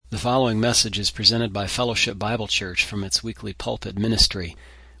following message is presented by Fellowship Bible Church from its weekly pulpit ministry.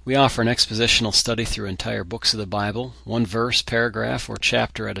 We offer an expositional study through entire books of the Bible, one verse, paragraph, or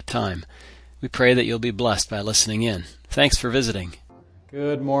chapter at a time. We pray that you'll be blessed by listening in. Thanks for visiting.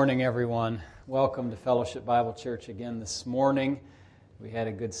 Good morning, everyone. Welcome to Fellowship Bible Church again this morning. We had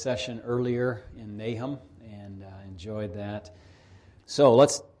a good session earlier in Nahum and enjoyed that. So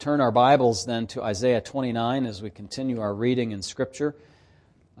let's turn our Bibles then to Isaiah 29 as we continue our reading in Scripture.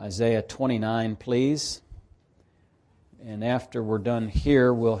 Isaiah 29, please. And after we're done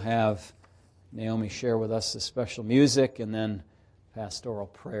here, we'll have Naomi share with us the special music and then pastoral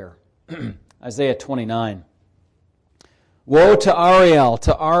prayer. Isaiah 29. Woe to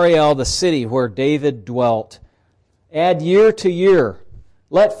Ariel, the city where David dwelt. Add year to year.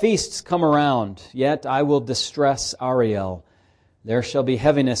 Let feasts come around, yet I will distress Ariel. There shall be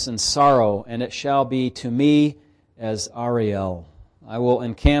heaviness and sorrow, and it shall be to me as Ariel. I will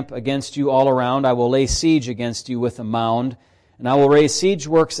encamp against you all around. I will lay siege against you with a mound, and I will raise siege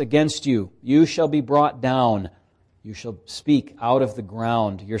works against you. You shall be brought down. You shall speak out of the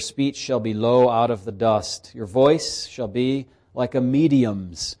ground. Your speech shall be low out of the dust. Your voice shall be like a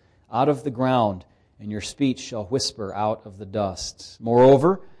medium's out of the ground, and your speech shall whisper out of the dust.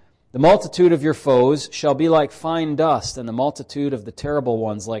 Moreover, the multitude of your foes shall be like fine dust, and the multitude of the terrible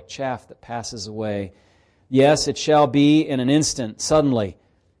ones like chaff that passes away. Yes, it shall be in an instant, suddenly.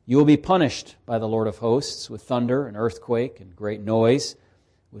 You will be punished by the Lord of hosts with thunder and earthquake and great noise,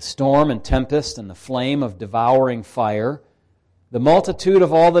 with storm and tempest and the flame of devouring fire. The multitude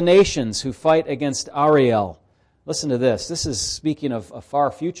of all the nations who fight against Ariel. Listen to this. This is speaking of a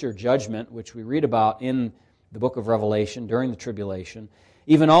far future judgment, which we read about in the book of Revelation during the tribulation.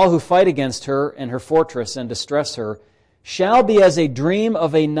 Even all who fight against her and her fortress and distress her shall be as a dream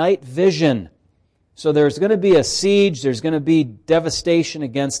of a night vision. So there's going to be a siege, there's going to be devastation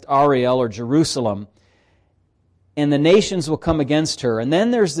against Ariel or Jerusalem, and the nations will come against her. And then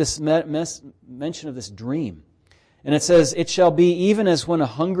there's this mention of this dream. And it says, it shall be even as when a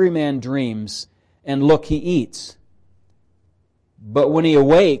hungry man dreams, and look, he eats. But when he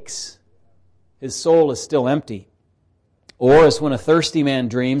awakes, his soul is still empty. Or as when a thirsty man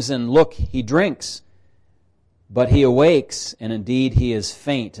dreams, and look, he drinks. But he awakes, and indeed he is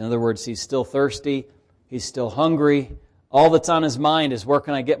faint. In other words, he's still thirsty, he's still hungry. All that's on his mind is, where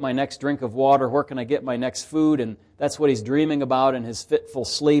can I get my next drink of water? Where can I get my next food? And that's what he's dreaming about in his fitful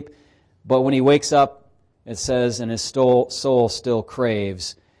sleep. But when he wakes up, it says, and his soul still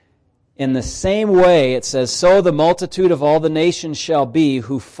craves. In the same way, it says, so the multitude of all the nations shall be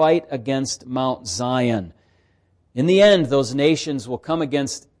who fight against Mount Zion. In the end, those nations will come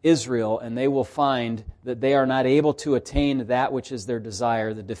against Israel, and they will find that they are not able to attain that which is their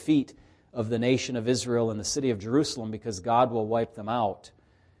desire, the defeat of the nation of Israel and the city of Jerusalem, because God will wipe them out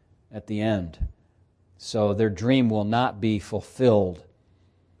at the end. So their dream will not be fulfilled.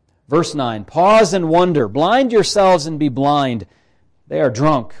 Verse 9, pause and wonder. Blind yourselves and be blind. They are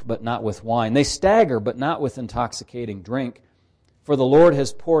drunk, but not with wine. They stagger, but not with intoxicating drink. For the Lord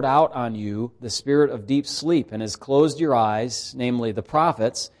has poured out on you the spirit of deep sleep, and has closed your eyes, namely the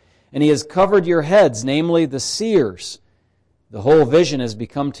prophets, and He has covered your heads, namely the seers. The whole vision has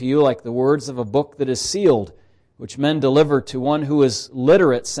become to you like the words of a book that is sealed, which men deliver to one who is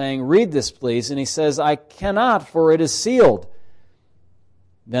literate, saying, read this, please. And he says, I cannot, for it is sealed.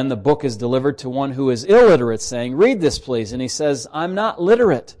 Then the book is delivered to one who is illiterate, saying, read this, please. And he says, I'm not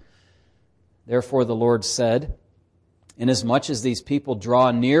literate. Therefore the Lord said, inasmuch as these people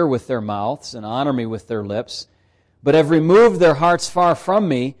draw near with their mouths and honor me with their lips, but have removed their hearts far from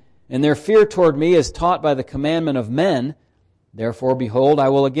me, and their fear toward me is taught by the commandment of men, therefore, behold, I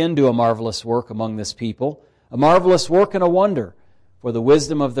will again do a marvelous work among this people, a marvelous work and a wonder. For the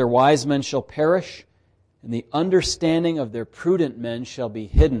wisdom of their wise men shall perish, and the understanding of their prudent men shall be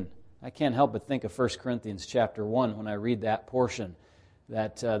hidden. I can't help but think of 1 Corinthians chapter 1 when I read that portion.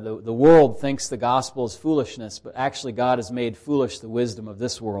 That the world thinks the gospel is foolishness, but actually God has made foolish the wisdom of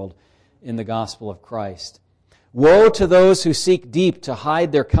this world in the gospel of Christ. Woe to those who seek deep to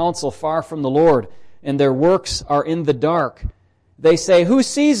hide their counsel far from the Lord, and their works are in the dark. They say, who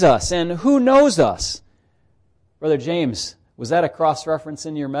sees us and who knows us? Brother James, was that a cross-reference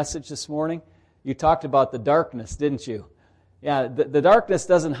in your message this morning? You talked about the darkness, didn't you? Yeah, the darkness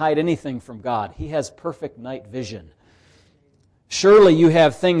doesn't hide anything from God. He has perfect night vision. Surely you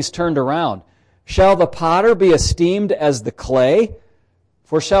have things turned around. Shall the potter be esteemed as the clay?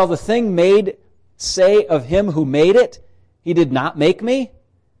 For shall the thing made say of him who made it, he did not make me?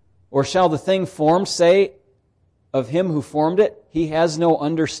 Or shall the thing formed say of him who formed it, he has no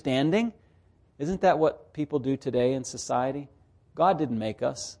understanding? Isn't that what people do today in society? God didn't make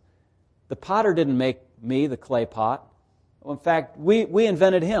us. The potter didn't make me, the clay pot. In fact, we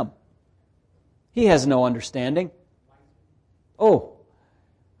invented him. He has no understanding. Oh,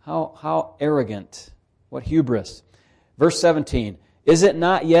 how arrogant. What hubris. Verse 17, is it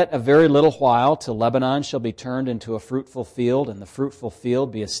not yet a very little while till Lebanon shall be turned into a fruitful field, and the fruitful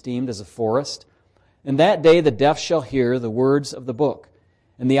field be esteemed as a forest? In that day the deaf shall hear the words of the book,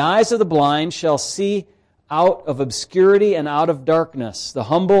 and the eyes of the blind shall see out of obscurity and out of darkness. The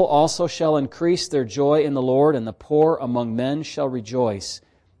humble also shall increase their joy in the Lord, and the poor among men shall rejoice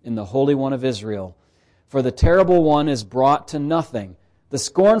in the Holy One of Israel. For the terrible one is brought to nothing. The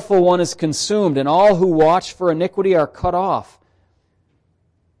scornful one is consumed, and all who watch for iniquity are cut off.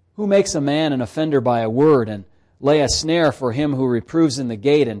 Who makes a man an offender by a word, and lay a snare for him who reproves in the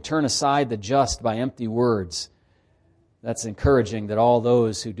gate, and turn aside the just by empty words? That's encouraging that all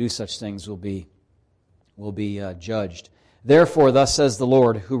those who do such things will be judged. Therefore, thus says the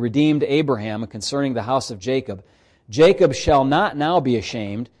Lord, who redeemed Abraham concerning the house of Jacob, Jacob shall not now be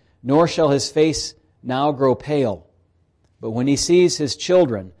ashamed, nor shall his face now grow pale. But when he sees his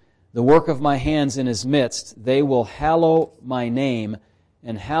children, the work of my hands in his midst, they will hallow my name,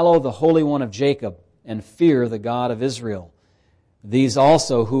 and hallow the Holy One of Jacob, and fear the God of Israel. These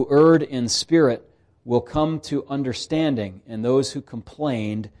also who erred in spirit will come to understanding, and those who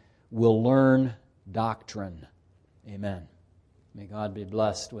complained will learn doctrine. Amen. May God be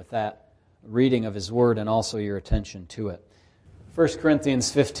blessed with that reading of His Word and also your attention to it. 1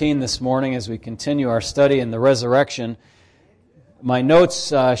 Corinthians 15 this morning as we continue our study in the resurrection. My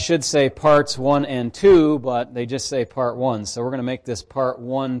notes should say parts 1 and 2, but they just say part 1. So we're going to make this part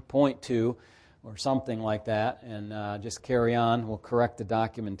 1.2 or something like that and just carry on. We'll correct the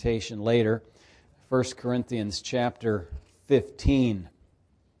documentation later. 1 Corinthians chapter 15.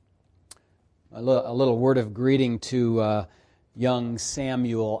 A little word of greeting to young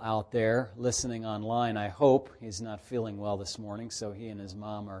Samuel out there listening online. I hope he's not feeling well this morning, so he and his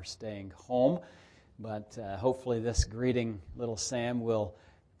mom are staying home. But hopefully this greeting, little Sam, will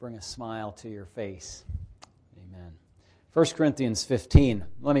bring a smile to your face. Amen. 1 Corinthians 15.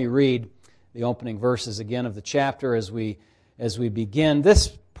 Let me read the opening verses again of the chapter as we begin. This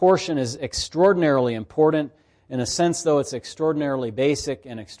portion is extraordinarily important. In a sense, though, it's extraordinarily basic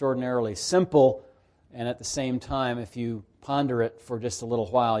and extraordinarily simple. And at the same time, if you ponder it for just a little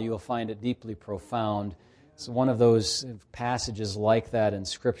while, you will find it deeply profound. It's one of those passages like that in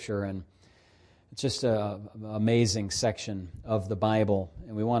Scripture, and it's just an amazing section of the Bible,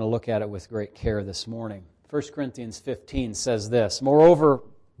 and we want to look at it with great care this morning. 1 Corinthians 15 says this, Moreover,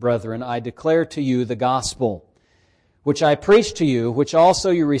 brethren, I declare to you the gospel, which I preached to you, which also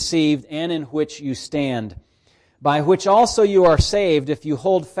you received, and in which you stand, by which also you are saved, if you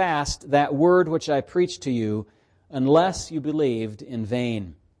hold fast that word which I preached to you, unless you believed in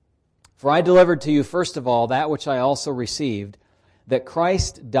vain. For I delivered to you first of all that which I also received, that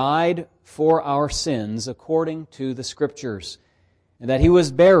Christ died for our sins according to the Scriptures, and that He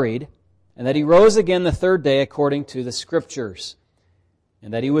was buried, and that He rose again the third day according to the Scriptures,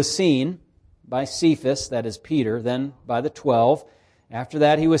 and that He was seen by Cephas, that is Peter, then by the 12. After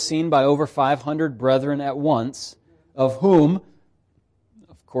that He was seen by over 500 brethren at once, of whom,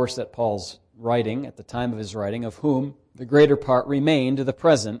 of course at Paul's writing, at the time of his writing, of whom the greater part remain to the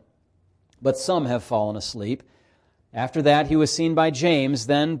present, but some have fallen asleep. After that He was seen by James,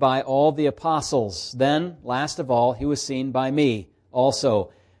 then by all the apostles. Then, last of all, He was seen by me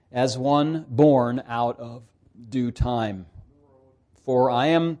also, as one born out of due time. For I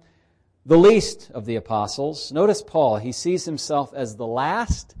am the least of the apostles. Notice Paul, he sees himself as the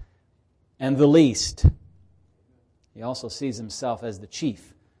last and the least. He also sees himself as the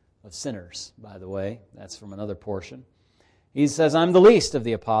chief of sinners, by the way. That's from another portion. He says, I'm the least of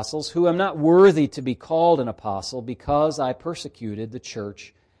the apostles, who am not worthy to be called an apostle, because I persecuted the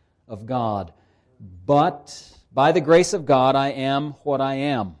church of God. But by the grace of God I am what I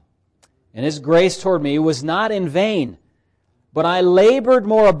am. And His grace toward me was not in vain, but I labored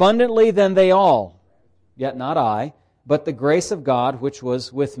more abundantly than they all. Yet not I, but the grace of God which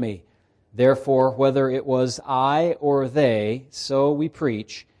was with me. Therefore, whether it was I or they, so we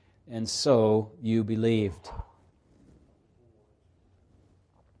preach, and so you believed.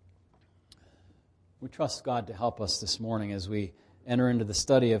 We trust God to help us this morning as we enter into the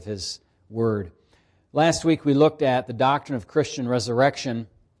study of His Word. Last week we looked at the doctrine of Christian resurrection,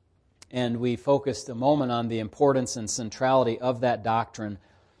 and we focused a moment on the importance and centrality of that doctrine.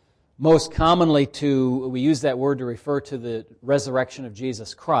 Most commonly we use that word to refer to the resurrection of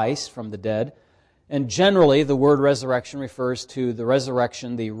Jesus Christ from the dead. And generally the word resurrection refers to the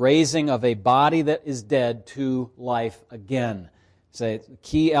resurrection, the raising of a body that is dead to life again. Say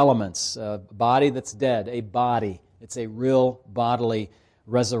key elements: a body that's dead, a body. It's a real bodily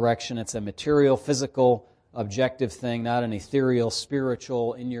resurrection. It's a material, physical, objective thing, not an ethereal,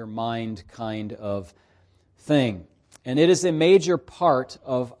 spiritual, in your mind kind of thing. And it is a major part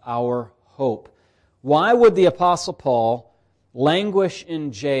of our hope. Why would the Apostle Paul languish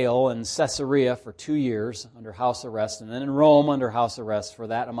in jail in Caesarea for 2 years under house arrest, and then in Rome under house arrest for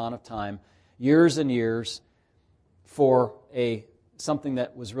that amount of time, years and years, for something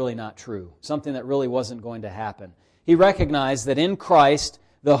that was really not true, something that really wasn't going to happen? He recognized that in Christ,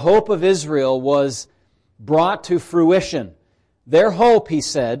 the hope of Israel was brought to fruition. Their hope, he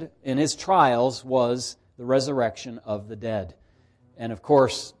said, in his trials was the resurrection of the dead. And of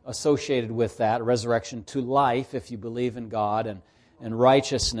course, associated with that, a resurrection to life, if you believe in God, and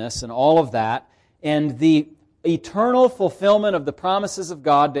righteousness, and all of that, and the eternal fulfillment of the promises of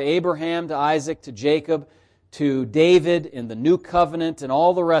God to Abraham, to Isaac, to Jacob, to David in the New Covenant, and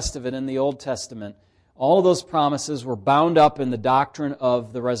all the rest of it in the Old Testament. All of those promises were bound up in the doctrine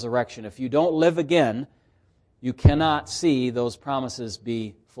of the resurrection. If you don't live again, you cannot see those promises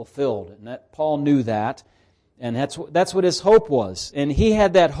be fulfilled. And Paul knew that, and that's what his hope was. And he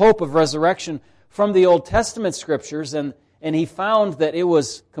had that hope of resurrection from the Old Testament Scriptures, and he found that it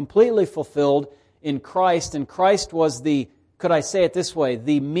was completely fulfilled in Christ, and Christ was could I say it this way,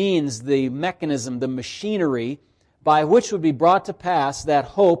 the means, the mechanism, the machinery by which would be brought to pass that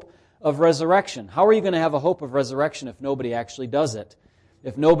hope of resurrection. How are you going to have a hope of resurrection if nobody actually does it?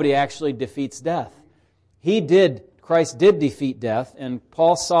 If nobody actually defeats death? Christ did defeat death, and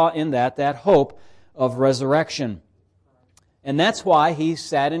Paul saw in that hope of resurrection. And that's why he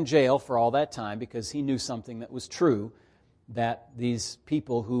sat in jail for all that time, because he knew something that was true that these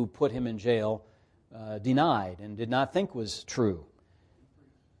people who put him in jail denied and did not think was true.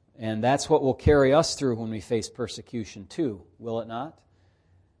 And that's what will carry us through when we face persecution too, will it not?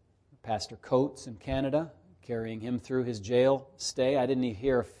 Pastor Coates in Canada, carrying him through his jail stay. I didn't even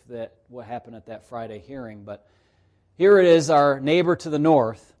hear what happened at that Friday hearing, but here it is, our neighbor to the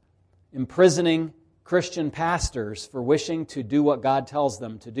north, imprisoning Christian pastors for wishing to do what God tells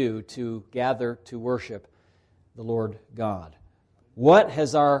them to do, to gather to worship the Lord God. What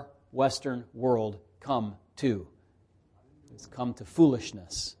has our Western world come to? It's come to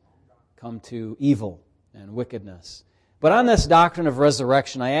foolishness, come to evil and wickedness. But on this doctrine of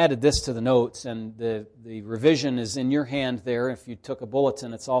resurrection, I added this to the notes, and the revision is in your hand there. If you took a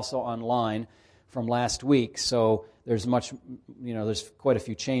bulletin, it's also online from last week. So there's there's quite a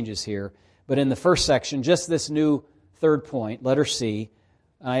few changes here. But in the first section, just this new third point, letter C,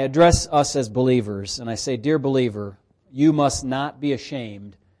 I address us as believers, and I say, dear believer, you must not be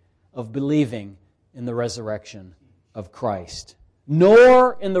ashamed of believing in the resurrection of Christ,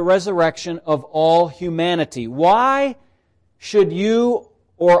 nor in the resurrection of all humanity. Why should you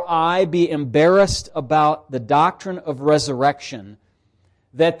or I be embarrassed about the doctrine of resurrection,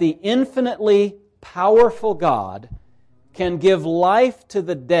 that the infinitely powerful God can give life to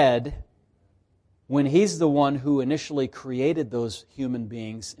the dead when He's the one who initially created those human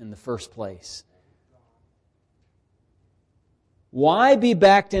beings in the first place? Why be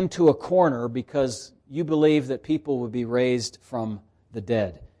backed into a corner because you believe that people would be raised from the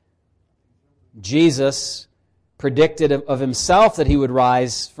dead? Jesus predicted of Himself that He would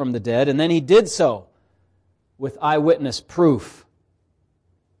rise from the dead, and then He did so with eyewitness proof.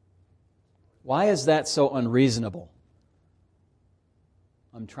 Why is that so unreasonable?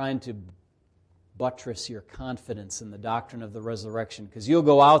 I'm trying to buttress your confidence in the doctrine of the resurrection, because you'll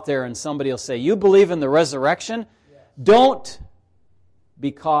go out there and somebody will say, you believe in the resurrection? Don't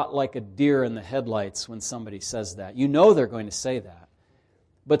be caught like a deer in the headlights when somebody says that. You know they're going to say that.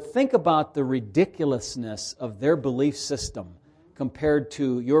 But think about the ridiculousness of their belief system compared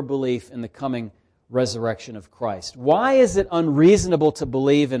to your belief in the coming resurrection of Christ. Why is it unreasonable to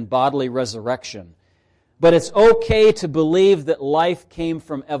believe in bodily resurrection, but it's okay to believe that life came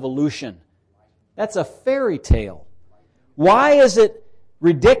from evolution? That's a fairy tale. Why is it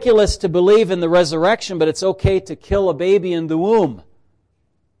ridiculous to believe in the resurrection, but it's okay to kill a baby in the womb,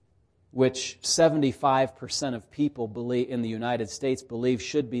 which 75% of people believe in the United States believe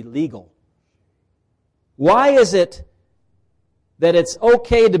should be legal? Why is it that it's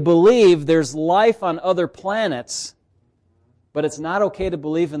okay to believe there's life on other planets, but it's not okay to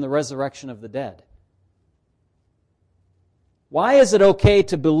believe in the resurrection of the dead? Why is it okay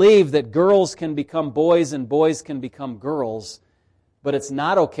to believe that girls can become boys and boys can become girls, but it's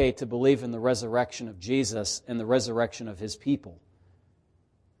not okay to believe in the resurrection of Jesus and the resurrection of His people?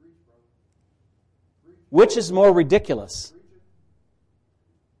 Which is more ridiculous?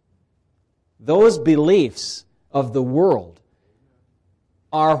 Those beliefs of the world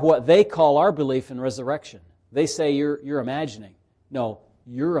are what they call our belief in resurrection. They say you're imagining. No,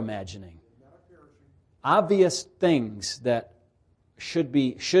 you're imagining. Obvious things that should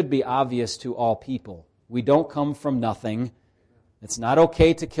be obvious to all people. We don't come from nothing. It's not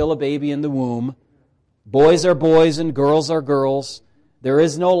okay to kill a baby in the womb. Boys are boys and girls are girls. There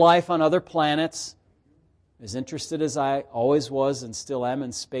is no life on other planets. As interested as I always was and still am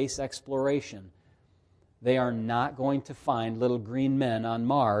in space exploration, they are not going to find little green men on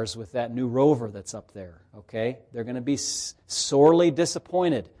Mars with that new rover that's up there. Okay? They're going to be sorely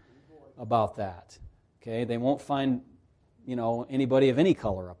disappointed about that. Okay? They won't find, anybody of any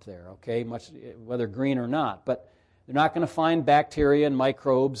color up there. Okay? Much whether green or not, but they're not going to find bacteria and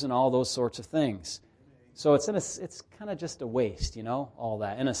microbes and all those sorts of things. So it's kind of just a waste, all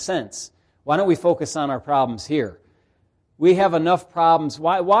that in a sense. Why don't we focus on our problems here? We have enough problems.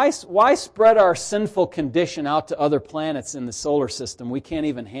 Why spread our sinful condition out to other planets in the solar system? We can't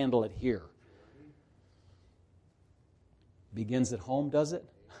even handle it here. Begins at home, does it?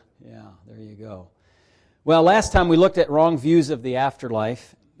 Yeah, there you go. Well, last time we looked at wrong views of the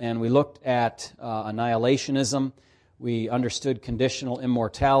afterlife, and we looked at annihilationism. We understood conditional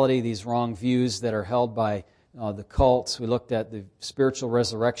immortality, these wrong views that are held by the cults. We looked at the spiritual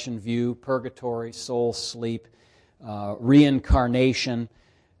resurrection view, purgatory, soul sleep, reincarnation.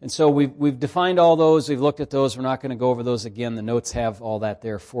 And so we've defined all those. We've looked at those. We're not going to go over those again. The notes have all that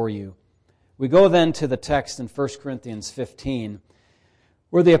there for you. We go then to the text in 1 Corinthians 15,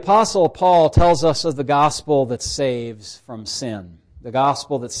 where the Apostle Paul tells us of the gospel that saves from sin, the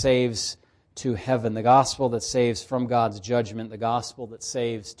gospel that saves to heaven, the gospel that saves from God's judgment, the gospel that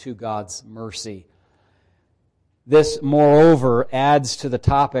saves to God's mercy. This, moreover, adds to the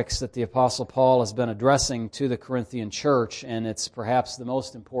topics that the Apostle Paul has been addressing to the Corinthian church, and it's perhaps the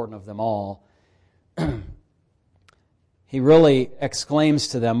most important of them all. He really exclaims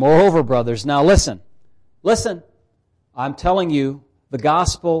to them, "Moreover, brothers, now listen, I'm telling you the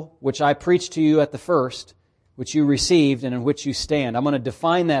gospel which I preached to you at the first, which you received and in which you stand." I'm going to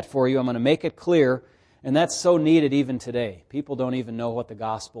define that for you. I'm going to make it clear, and that's so needed even today. People don't even know what the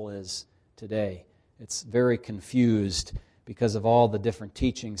gospel is today. It's very confused because of all the different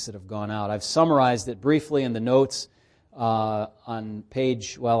teachings that have gone out. I've summarized it briefly in the notes on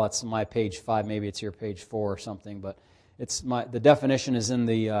page, it's my page 5, maybe it's your page 4 or something, but the definition is in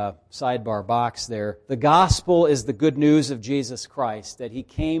the sidebar box there. The gospel is the good news of Jesus Christ, that He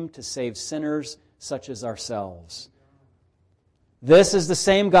came to save sinners such as ourselves. This is the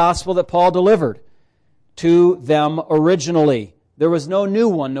same gospel that Paul delivered to them originally. There was no new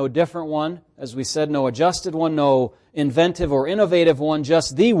one, no different one. As we said, no adjusted one, no inventive or innovative one,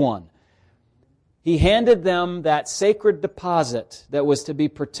 just the one. He handed them that sacred deposit that was to be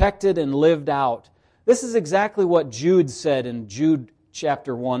protected and lived out. This is exactly what Jude said in Jude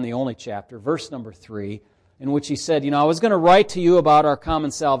chapter 1, the only chapter, verse number 3, in which he said, I was going to write to you about our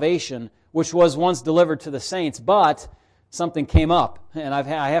common salvation, which was once delivered to the saints, but something came up, and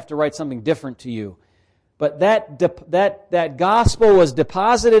I have to write something different to you. But that gospel was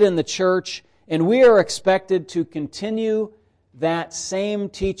deposited in the church, and we are expected to continue that same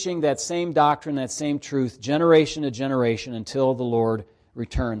teaching, that same doctrine, that same truth, generation to generation until the Lord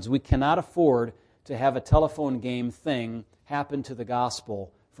returns. We cannot afford to have a telephone game thing happen to the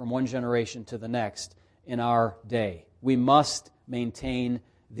gospel from one generation to the next in our day. We must maintain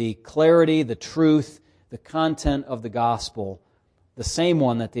the clarity, the truth, the content of the gospel, the same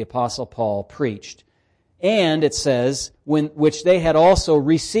one that the Apostle Paul preached. And it says, which they had also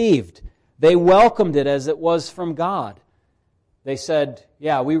received. They welcomed it as it was from God. They said,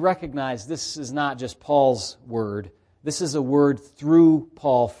 we recognize this is not just Paul's word. This is a word through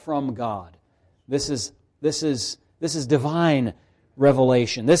Paul from God. This is divine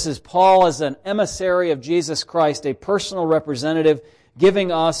revelation. This is Paul as an emissary of Jesus Christ, a personal representative,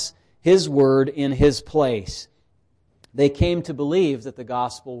 giving us His word in His place. They came to believe that the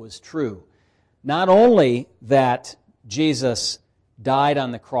gospel was true. Not only that Jesus died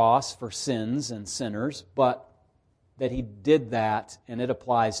on the cross for sins and sinners, but that He did that, and it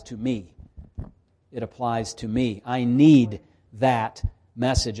applies to me. It applies to me. I need that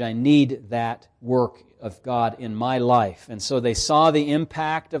message. I need that work of God in my life. And so they saw the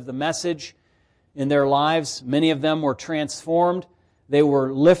impact of the message in their lives. Many of them were transformed. They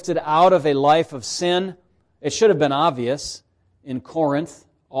were lifted out of a life of sin. It should have been obvious in Corinth.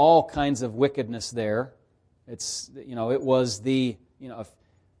 All kinds of wickedness there. It's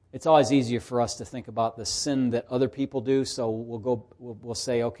always easier for us to think about the sin that other people do. So we'll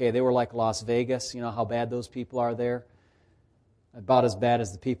say, okay, they were like Las Vegas. You know how bad those people are there. About as bad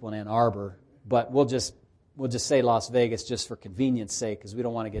as the people in Ann Arbor. But we'll we'll just say Las Vegas just for convenience sake because we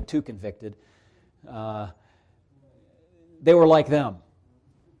don't want to get too convicted. They were like them.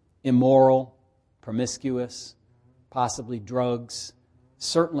 Immoral, promiscuous, possibly drugs,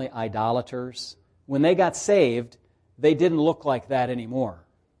 certainly idolaters. When they got saved, they didn't look like that anymore.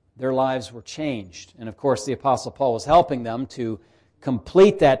 Their lives were changed. And of course, the Apostle Paul was helping them to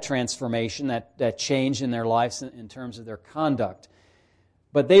complete that transformation, that change in their lives in terms of their conduct.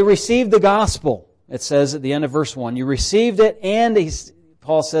 But they received the gospel. It says at the end of verse 1, you received it, and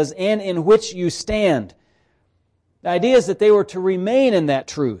Paul says, and in which you stand. The idea is that they were to remain in that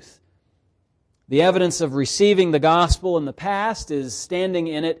truth. The evidence of receiving the gospel in the past is standing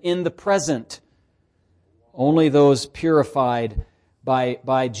in it in the present. Only those purified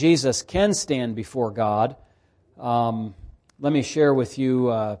by Jesus can stand before God. Let me share with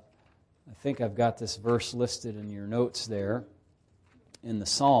you, I think I've got this verse listed in your notes there, in the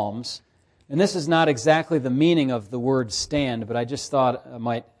Psalms. And this is not exactly the meaning of the word stand, but I just thought I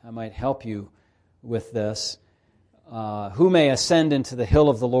might help you with this. Who may ascend into the hill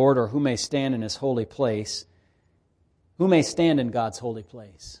of the Lord, or who may stand in His holy place? Who may stand in God's holy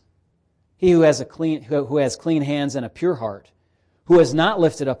place? He who has clean hands and a pure heart, who has not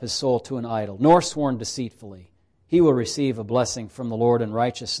lifted up his soul to an idol, nor sworn deceitfully. He will receive a blessing from the Lord and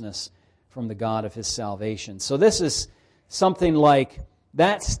righteousness from the God of his salvation. So this is something like,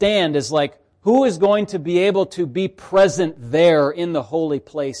 that stand is like, who is going to be able to be present there in the holy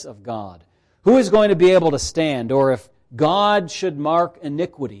place of God? Who is going to be able to stand? Or if God should mark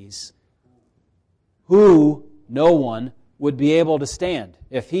iniquities, no one would be able to stand.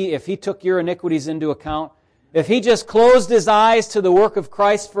 If he took your iniquities into account, if He just closed His eyes to the work of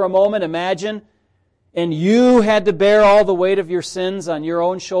Christ for a moment, imagine, and you had to bear all the weight of your sins on your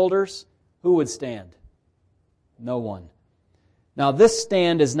own shoulders, who would stand? No one. Now this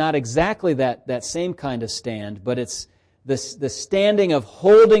stand is not exactly that same kind of stand, but it's the standing of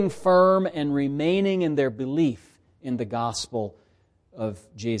holding firm and remaining in their belief in the gospel of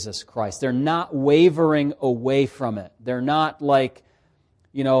Jesus Christ. They're not wavering away from it. They're not like,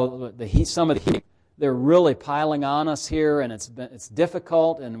 they're really piling on us here, and it's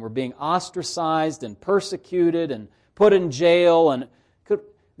difficult, and we're being ostracized and persecuted and put in jail, and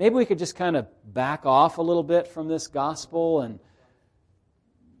maybe we could just kind of back off a little bit from this gospel. And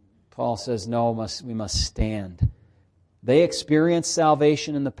Paul says, no, we must stand. They experienced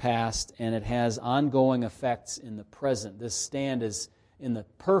salvation in the past, and it has ongoing effects in the present. This stand is in the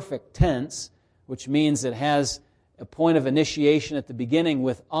perfect tense, which means it has a point of initiation at the beginning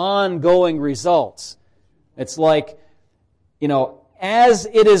with ongoing results. It's like, as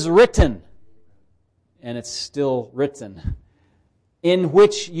it is written, and it's still written, in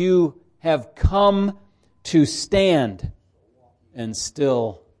which you have come to stand and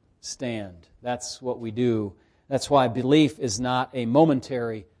still stand. That's what we do. That's why belief is not a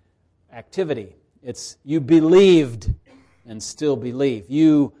momentary activity. It's you believed and still believe.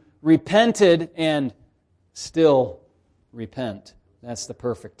 You repented and still repent. That's the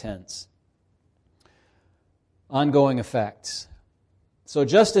perfect tense. Ongoing effects. So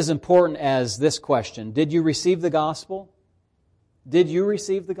just as important as this question, did you receive the gospel? Did you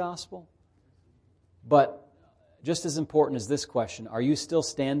receive the gospel? But just as important as this question, are you still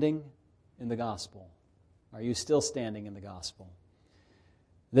standing in the gospel? Are you still standing in the gospel?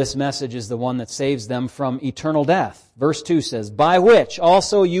 This message is the one that saves them from eternal death. Verse 2 says, by which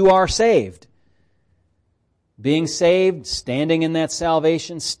also you are saved. Being saved, standing in that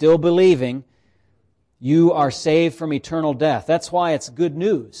salvation, still believing, you are saved from eternal death. That's why it's good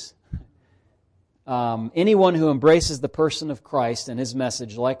news. Anyone who embraces the person of Christ and His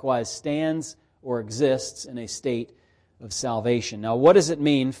message likewise stands or exists in a state of salvation. Now, what does it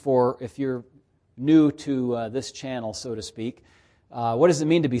mean if you're new to this channel, so to speak, what does it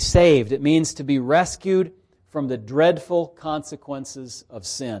mean to be saved? It means to be rescued from the dreadful consequences of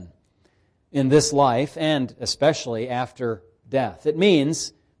sin in this life and especially after death. It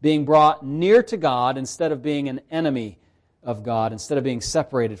means being brought near to God instead of being an enemy of God, instead of being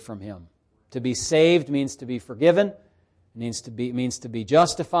separated from Him. To be saved means to be forgiven. It means to be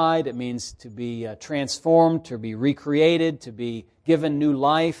justified. It means to be transformed, to be recreated, to be given new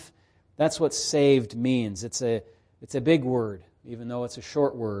life. That's what saved means. It's a big word, even though it's a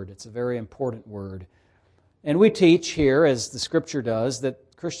short word. It's a very important word. And we teach here, as the Scripture does,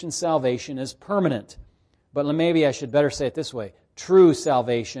 that Christian salvation is permanent. But maybe I should better say it this way. True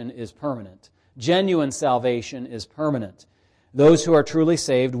salvation is permanent. Genuine salvation is permanent. Those who are truly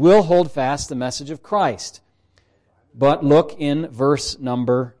saved will hold fast the message of Christ. But look in verse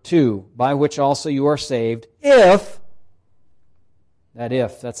number 2, by which also you are saved, if,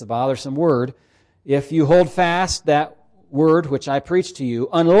 that's a bothersome word, if you hold fast that word which I preached to you,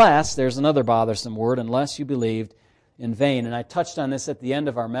 unless, there's another bothersome word, unless you believed in vain. And I touched on this at the end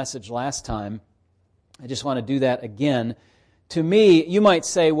of our message last time. I just want to do that again. To me, you might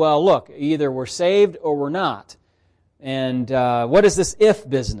say, well, look, either we're saved or we're not. And what is this if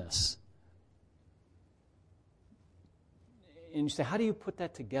business? And you say, how do you put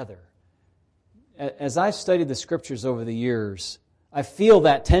that together? As I've studied the Scriptures over the years, I feel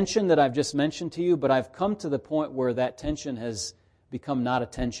that tension that I've just mentioned to you, but I've come to the point where that tension has become not a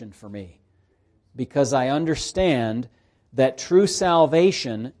tension for me. Because I understand that true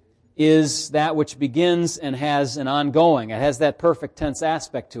salvation is that which begins and has an ongoing. It has that perfect tense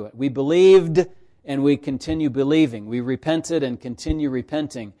aspect to it. We believed and we continue believing. We repented and continue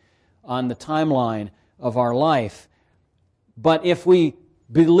repenting on the timeline of our life. But if we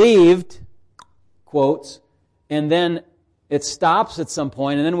believed, quotes, and then it stops at some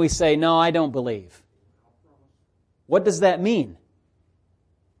point, and then we say, no, I don't believe. What does that mean?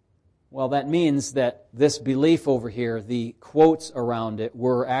 Well, that means that this belief over here, the quotes around it,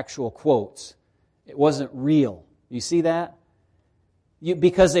 were actual quotes. It wasn't real. You see that?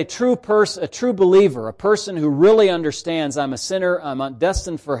 Because a true believer, a person who really understands I'm a sinner, I'm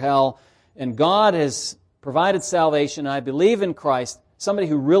destined for hell, and God has provided salvation, I believe in Christ, somebody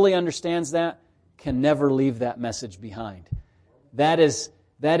who really understands that can never leave that message behind. That is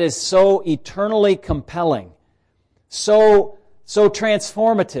so eternally compelling, so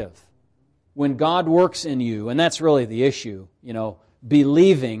transformative when God works in you, and that's really the issue.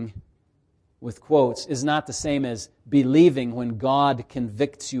 Believing, with quotes, is not the same as believing when God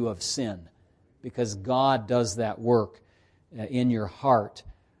convicts you of sin, because God does that work in your heart.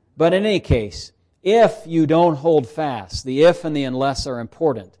 But in any case, if you don't hold fast, the if and the unless are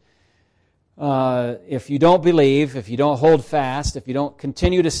important. If you don't believe, if you don't hold fast, if you don't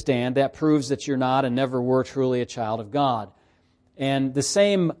continue to stand, that proves that you're not and never were truly a child of God. And the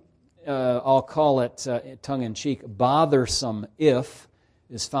same, I'll call it tongue-in-cheek, bothersome if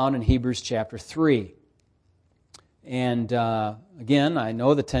is found in Hebrews chapter 3. And again, I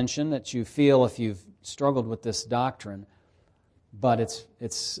know the tension that you feel if you've struggled with this doctrine, but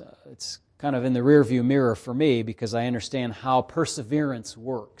it's kind of in the rearview mirror for me because I understand how perseverance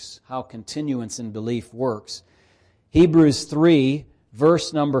works, how continuance in belief works. Hebrews 3,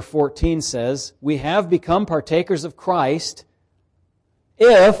 verse number 14 says, we have become partakers of Christ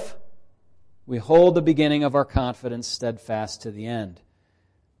if we hold the beginning of our confidence steadfast to the end.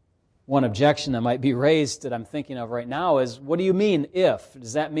 One objection that might be raised that I'm thinking of right now is, what do you mean if?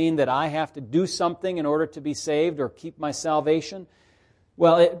 Does that mean that I have to do something in order to be saved or keep my salvation?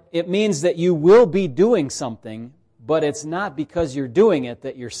 Well, it means that you will be doing something, but it's not because you're doing it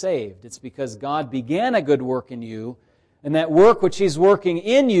that you're saved. It's because God began a good work in you, and that work which He's working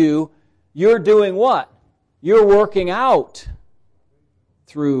in you, you're doing what? You're working out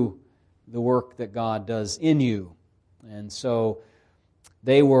through the work that God does in you. And so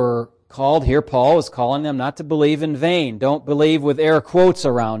they were called, here Paul is calling them not to believe in vain. Don't believe with air quotes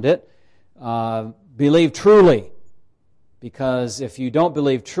around it. Believe truly. Because if you don't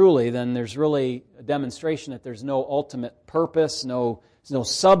believe truly, then there's really a demonstration that there's no ultimate purpose, no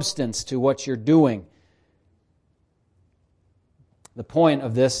substance to what you're doing. The point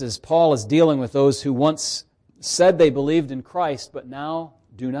of this is Paul is dealing with those who once said they believed in Christ, but now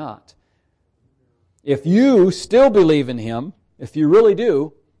do not. If you still believe in Him, if you really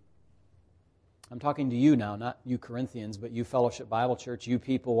do, I'm talking to you now, not you Corinthians, but you Fellowship Bible Church, you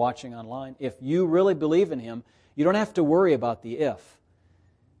people watching online. If you really believe in Him, you don't have to worry about the if.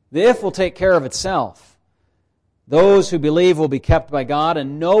 The if will take care of itself. Those who believe will be kept by God,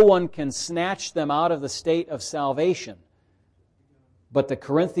 and no one can snatch them out of the state of salvation. But the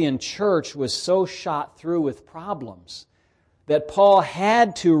Corinthian church was so shot through with problems that Paul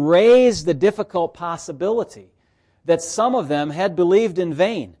had to raise the difficult possibility that some of them had believed in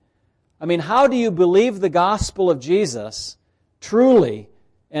vain. I mean, how do you believe the gospel of Jesus truly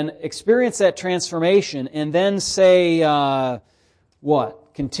and experience that transformation and then say,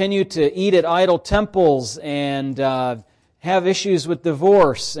 continue to eat at idol temples and have issues with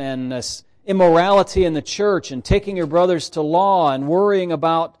divorce and immorality in the church and taking your brothers to law and worrying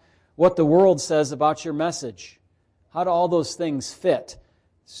about what the world says about your message? How do all those things fit?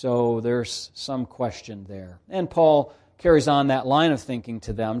 So there's some question there. And Paul carries on that line of thinking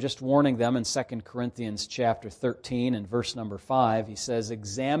to them, just warning them in 2 Corinthians chapter 13 and verse number 5. He says,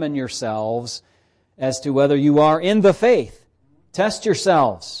 examine yourselves as to whether you are in the faith. Test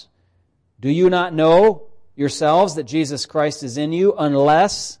yourselves. Do you not know yourselves that Jesus Christ is in you,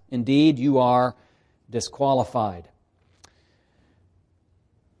 unless, indeed, you are disqualified?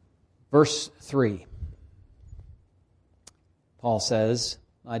 Verse 3. Paul says,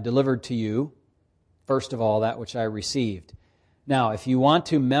 I delivered to you, first of all, that which I received. Now, if you want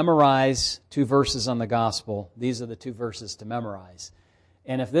to memorize 2 verses on the gospel, these are the 2 verses to memorize.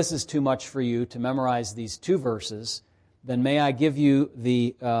 And if this is too much for you to memorize these 2 verses, then may I give you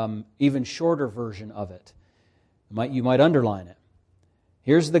the even shorter version of it. You might underline it.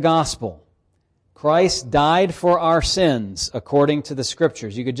 Here's the gospel. Christ died for our sins according to the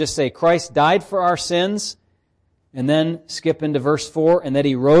Scriptures. You could just say, Christ died for our sins, and then skip into verse 4, and that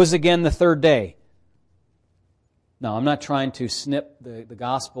He rose again the 3rd day. Now, I'm not trying to snip the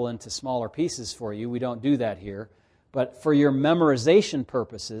gospel into smaller pieces for you. We don't do that here. But for your memorization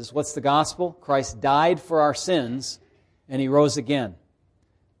purposes, what's the gospel? Christ died for our sins, and He rose again.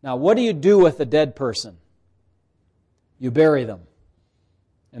 Now, what do you do with a dead person? You bury them.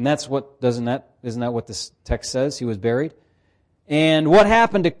 And that's what, isn't that what this text says? He was buried. And what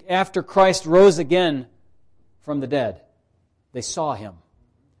happened after Christ rose again from the dead? They saw Him.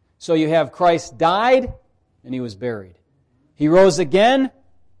 So you have Christ died, and He was buried. He rose again,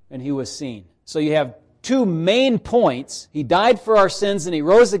 and He was seen. So you have 2 main points. He died for our sins, and He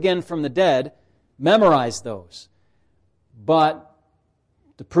rose again from the dead. Memorize those. But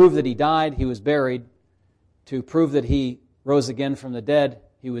to prove that He died, He was buried. To prove that He rose again from the dead,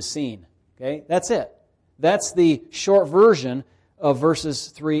 He was seen. Okay? That's it. That's the short version of verses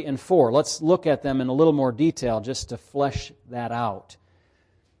 3 and 4. Let's look at them in a little more detail just to flesh that out.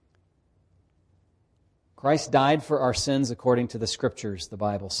 Christ died for our sins according to the Scriptures, the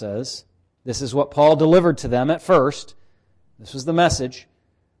Bible says. This is what Paul delivered to them at first. This was the message.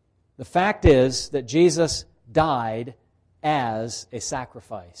 The fact is that Jesus died as a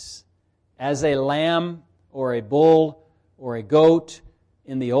sacrifice. As a lamb or a bull or a goat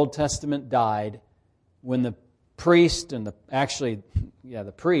in the Old Testament died, when the priest and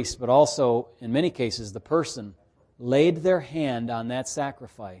the priest, but also in many cases the person, laid their hand on that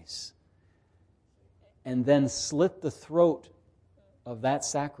sacrifice and then slit the throat of that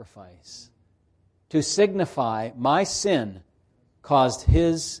sacrifice to signify my sin caused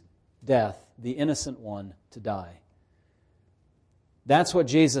His death, the innocent one, to die. That's what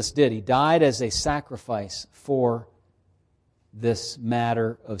Jesus did. He died as a sacrifice for this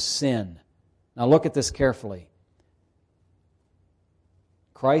matter of sin. Now look at this carefully.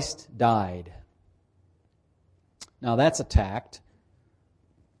 Christ died. Now that's attacked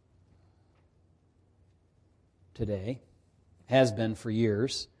today. Has been for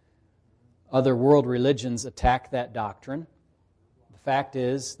years. Other world religions attack that doctrine. The fact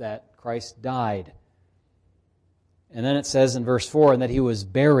is that Christ died. And then it says in verse 4, and that He was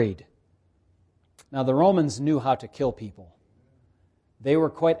buried. Now the Romans knew how to kill people. They were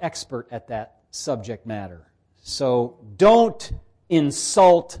quite expert at that subject matter. So don't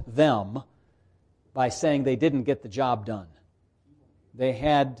insult them by saying they didn't get the job done. They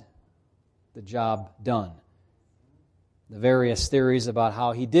had the job done. The various theories about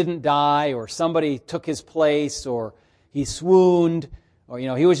how He didn't die, or somebody took His place, or He swooned, or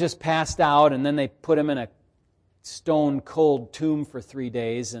He was just passed out and then they put Him in a stone-cold tomb for 3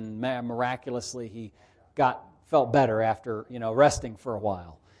 days and miraculously He felt better after resting for a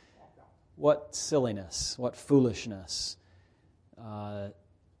while. What silliness, what foolishness.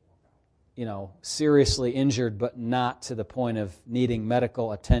 Seriously injured but not to the point of needing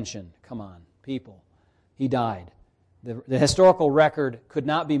medical attention. Come on, people. He died. The historical record could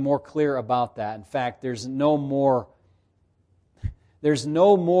not be more clear about that. In fact, there's no more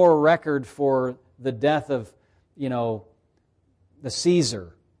record for the death of, the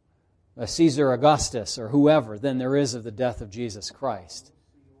Caesar Augustus or whoever than there is of the death of Jesus Christ.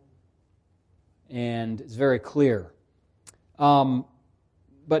 And it's very clear.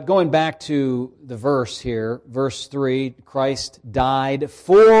 But going back to the verse here, verse 3, Christ died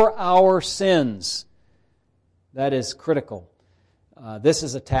for our sins. That is critical. This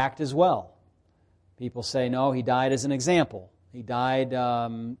is attacked as well. People say, no, He died as an example. He died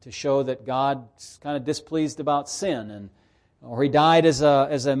to show that God's kind of displeased about sin, or He died as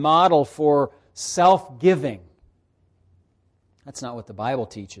a model for self-giving. That's not what the Bible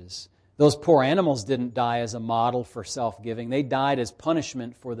teaches. Those poor animals didn't die as a model for self-giving. They died as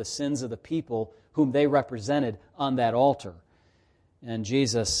punishment for the sins of the people whom they represented on that altar. And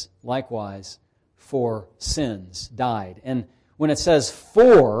Jesus, likewise, for sins, died. And when it says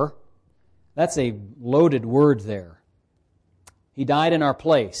for, that's a loaded word there. He died in our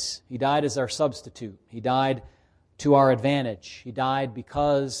place. He died as our substitute. He died to our advantage. He died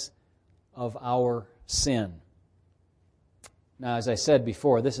because of our sin. Now, as I said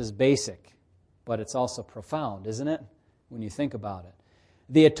before, this is basic, but it's also profound, isn't it, when you think about it?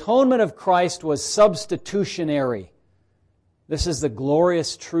 The atonement of Christ was substitutionary. This is the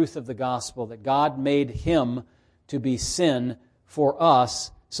glorious truth of the gospel, that God made Him to be sin for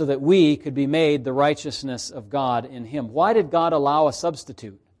us so that we could be made the righteousness of God in Him. Why did God allow a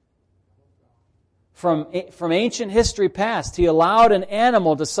substitute? From ancient history past, He allowed an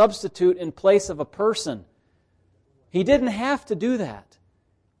animal to substitute in place of a person. He didn't have to do that,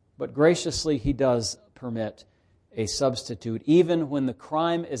 but graciously He does permit a substitute, even when the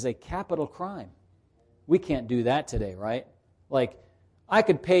crime is a capital crime. We can't do that today, right? Like, I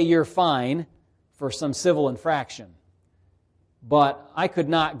could pay your fine for some civil infraction, but I could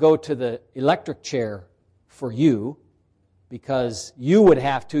not go to the electric chair for you because you would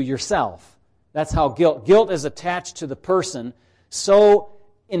have to yourself. That's how guilt is attached to the person so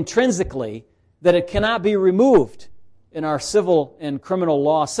intrinsically that it cannot be removed in our civil and criminal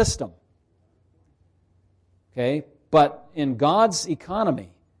law system. Okay? But in God's economy,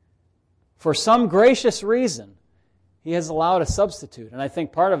 for some gracious reason, He has allowed a substitute. And I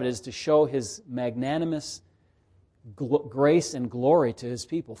think part of it is to show His magnanimous grace and glory to His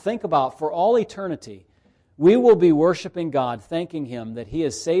people. Think about, for all eternity, we will be worshiping God, thanking Him that He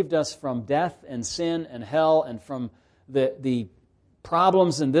has saved us from death and sin and hell and from the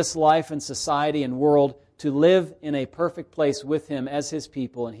problems in this life and society and world, to live in a perfect place with Him as His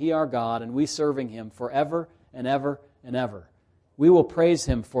people, and He our God, and we serving Him forever and ever and ever. We will praise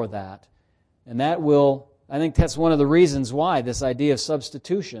Him for that. And that will, I think that's one of the reasons why this idea of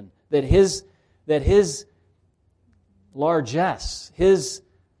substitution, that His largesse, His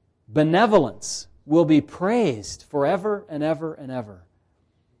benevolence will be praised forever and ever and ever.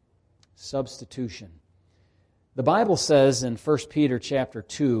 Substitution. The Bible says in 1 Peter chapter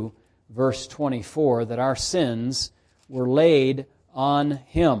 2, verse 24, that our sins were laid on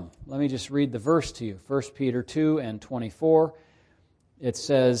Him. Let me just read the verse to you. 1 Peter 2 and 24. It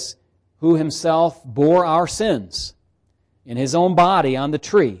says, who Himself bore our sins in His own body on the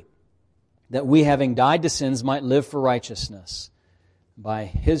tree, that we, having died to sins, might live for righteousness. By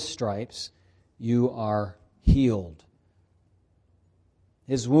His stripes you are healed.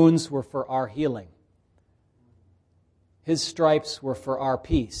 His wounds were for our healing. His stripes were for our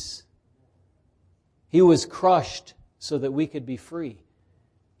peace. He was crushed so that we could be free.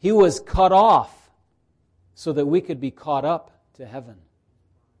 He was cut off so that we could be caught up to heaven.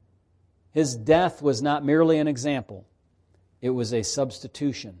 His death was not merely an example. It was a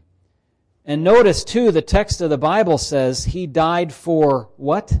substitution. And notice, too, the text of the Bible says He died for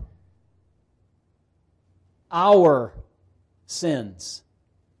what? Our sins.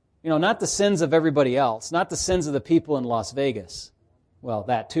 You know, not the sins of everybody else, not the sins of the people in Las Vegas. Well,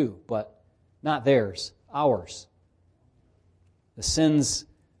 that too, but not theirs, ours. The sins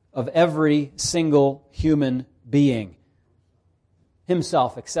of every single human being.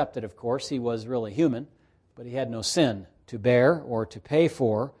 Himself accepted, of course. He was really human, but He had no sin to bear or to pay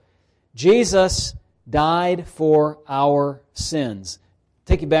for. Jesus died for our sins.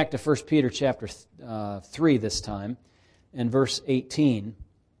 Take you back to 1 Peter chapter 3 this time, and verse 18.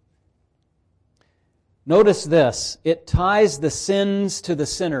 Notice this. It ties the sins to the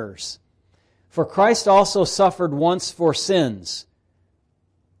sinners. For Christ also suffered once for sins.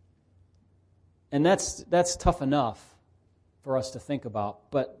 And that's tough enough for us to think about.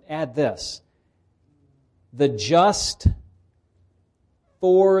 But add this. The just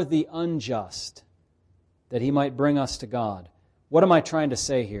for the unjust, that He might bring us to God. What am I trying to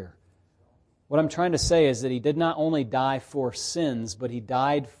say here? What I'm trying to say is that He did not only die for sins, but He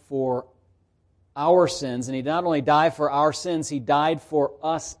died for our sins. And He not only died for our sins, He died for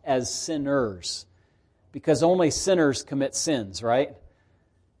us as sinners. Because only sinners commit sins, right?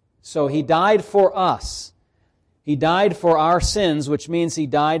 So He died for us. He died for our sins, which means He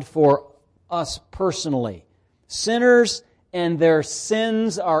died for us personally. Sinners and their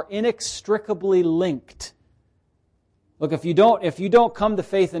sins are inextricably linked. Look, if you don't come to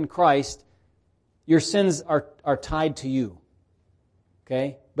faith in Christ, your sins are tied to you.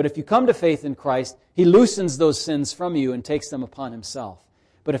 Okay? But if you come to faith in Christ, He loosens those sins from you and takes them upon Himself.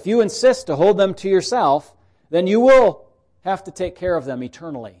 But if you insist to hold them to yourself, then you will have to take care of them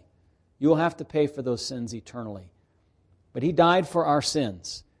eternally. You will have to pay for those sins eternally. But He died for our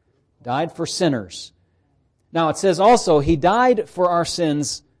sins, died for sinners. Now it says also, He died for our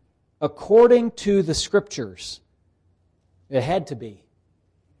sins according to the Scriptures. It had to be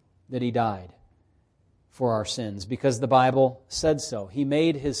that He died for our sins because the Bible said so. He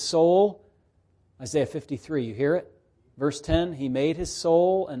made His soul, Isaiah 53, you hear it? Verse 10, He made His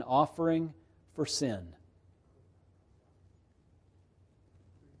soul an offering for sin.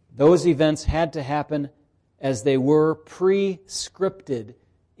 Those events had to happen as they were prescripted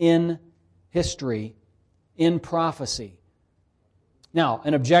in history, in prophecy. Now,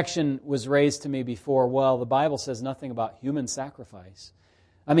 an objection was raised to me before, well, the Bible says nothing about human sacrifice.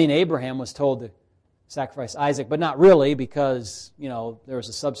 I mean, Abraham was told to sacrifice Isaac, but not really, because, there was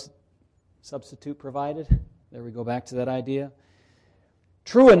a substitute provided. There we go back to that idea.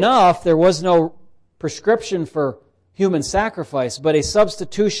 True enough, there was no prescription for human sacrifice, but a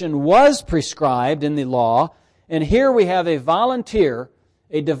substitution was prescribed in the law, and here we have a volunteer,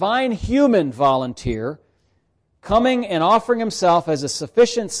 a divine human volunteer, coming and offering himself as a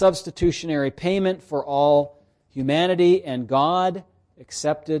sufficient substitutionary payment for all humanity, and God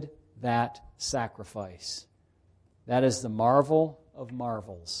accepted that sacrifice. That is the marvel of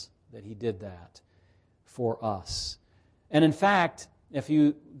marvels, that He did that for us. And in fact, if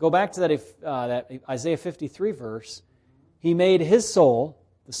you go back to that Isaiah 53 verse, He made His soul,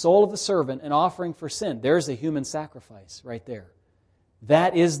 the soul of the servant, an offering for sin. There's a human sacrifice right there.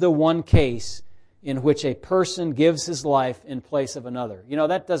 That is the one case in which a person gives his life in place of another.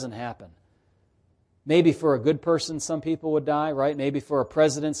 That doesn't happen. Maybe for a good person, some people would die, right? Maybe for a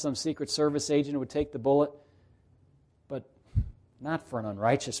president, some Secret Service agent would take the bullet. But not for an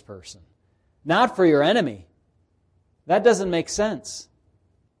unrighteous person. Not for your enemy. That doesn't make sense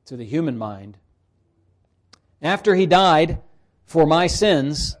to the human mind. After He died for my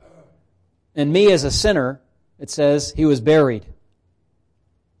sins, and me as a sinner, it says He was buried.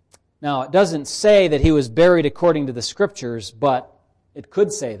 Now, it doesn't say that He was buried according to the Scriptures, but it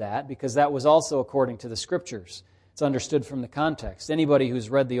could say that, because that was also according to the Scriptures. It's understood from the context. Anybody who's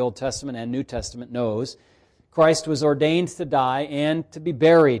read the Old Testament and New Testament knows Christ was ordained to die and to be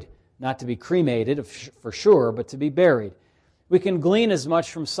buried, not to be cremated for sure, but to be buried. We can glean as much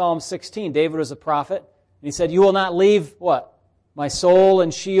from Psalm 16. David was a prophet, and he said, "You will not leave," what? "My soul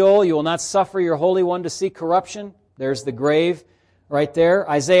in Sheol. You will not suffer your Holy One to see corruption." There's the grave right there.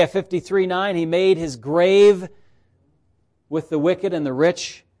 Isaiah 53:9, He made His grave with the wicked and the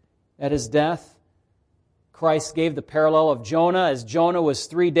rich at His death. Christ gave the parallel of Jonah. As Jonah was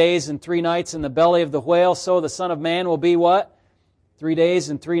 3 days and 3 nights in the belly of the whale, so the Son of Man will be what? 3 days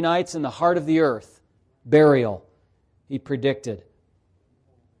and 3 nights in the heart of the earth. Burial, He predicted.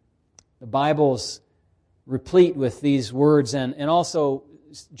 The Bible's replete with these words and also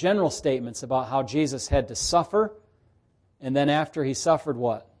general statements about how Jesus had to suffer. And then after He suffered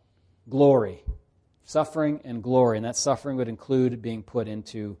what? Glory. Suffering and glory. And that suffering would include being put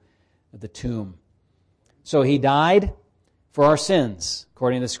into the tomb. So He died for our sins,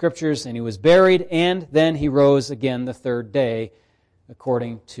 according to the Scriptures, and He was buried, and then He rose again the third day,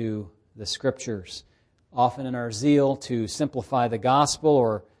 according to the Scriptures. Often in our zeal to simplify the gospel,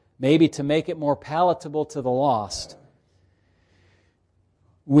 or maybe to make it more palatable to the lost,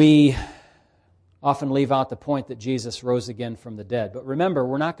 we often leave out the point that Jesus rose again from the dead. But remember,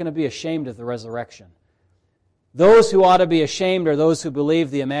 we're not going to be ashamed of the resurrection. Those who ought to be ashamed are those who believe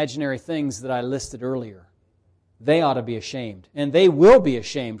the imaginary things that I listed earlier. They ought to be ashamed. And they will be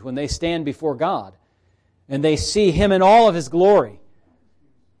ashamed when they stand before God and they see Him in all of His glory.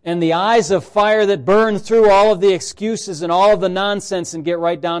 And the eyes of fire that burn through all of the excuses and all of the nonsense and get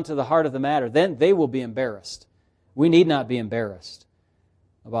right down to the heart of the matter. Then they will be embarrassed. We need not be embarrassed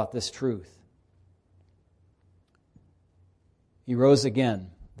about this truth. He rose again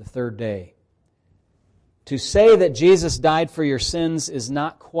the third day. To say that Jesus died for your sins is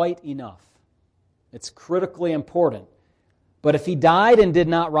not quite enough. It's critically important. But if He died and did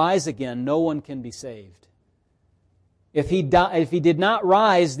not rise again, no one can be saved. If He did not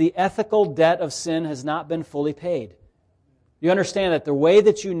rise, the ethical debt of sin has not been fully paid. You understand that the way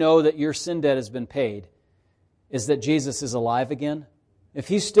that you know that your sin debt has been paid is that Jesus is alive again? If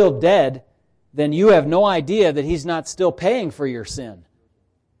He's still dead, then you have no idea that He's not still paying for your sin.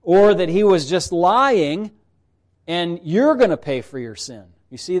 Or that He was just lying and you're going to pay for your sin.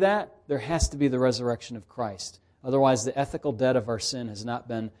 You see that? There has to be the resurrection of Christ. Otherwise, the ethical debt of our sin has not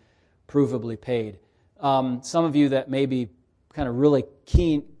been provably paid. Some of you that may be kind of really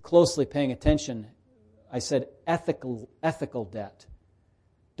closely paying attention, I said ethical debt.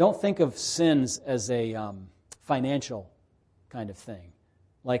 Don't think of sins as a financial kind of thing,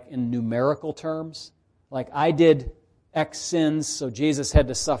 like in numerical terms. Like I did X sins, so Jesus had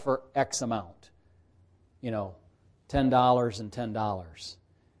to suffer X amount. $10 and $10.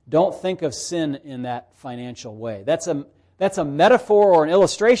 Don't think of sin in that financial way. That's a metaphor or an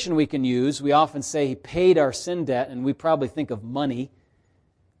illustration we can use. We often say He paid our sin debt, and we probably think of money.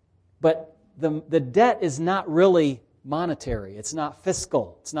 But the debt is not really monetary. It's not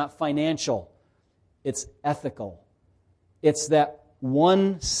fiscal. It's not financial. It's ethical. It's that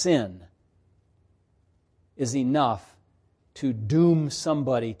one sin is enough to doom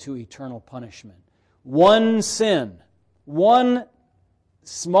somebody to eternal punishment. One sin, one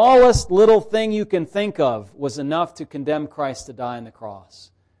smallest little thing you can think of was enough to condemn Christ to die on the cross.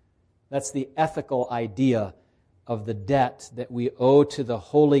 That's the ethical idea of the debt that we owe to the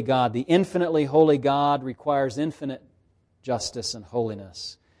holy God. The infinitely holy God requires infinite justice and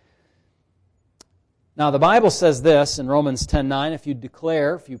holiness. Now, the Bible says this in Romans 10:9, if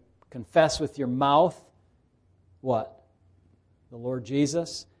you confess with your mouth, what? The Lord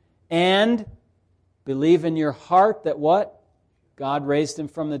Jesus, and believe in your heart that what? God raised Him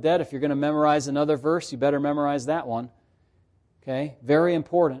from the dead. If you're going to memorize another verse, you better memorize that one. Okay? Very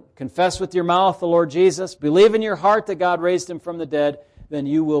important. Confess with your mouth the Lord Jesus. Believe in your heart that God raised Him from the dead. Then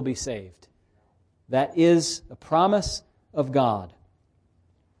you will be saved. That is a promise of God.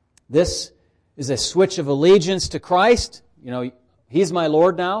 This is a switch of allegiance to Christ. You know, He's my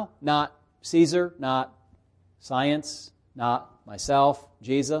Lord now, not Caesar, not science, not myself,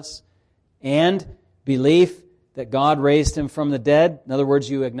 Jesus. And belief that God raised Him from the dead. In other words,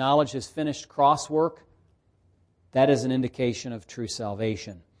 you acknowledge His finished cross work. That is an indication of true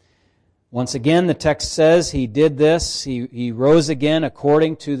salvation. Once again, the text says He did this. He rose again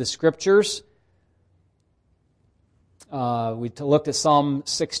according to the Scriptures. We looked at Psalm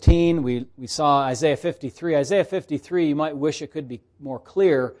 16. We saw Isaiah 53. Isaiah 53, you might wish it could be more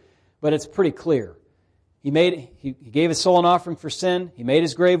clear, but it's pretty clear. He gave His soul an offering for sin. He made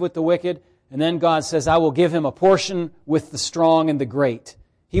His grave with the wicked. And then God says, I will give him a portion with the strong and the great.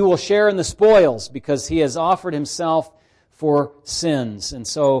 He will share in the spoils because He has offered Himself for sins. And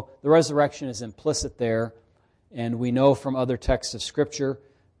so the resurrection is implicit there. And we know from other texts of Scripture,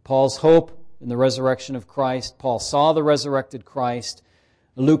 Paul's hope in the resurrection of Christ. Paul saw the resurrected Christ.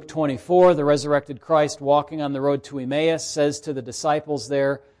 Luke 24, the resurrected Christ walking on the road to Emmaus says to the disciples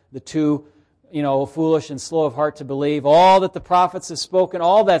there, the two, foolish and slow of heart to believe, all that the prophets have spoken,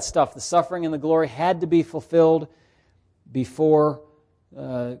 all that stuff, the suffering and the glory had to be fulfilled before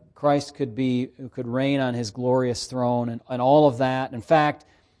Christ could reign on His glorious throne and all of that. In fact,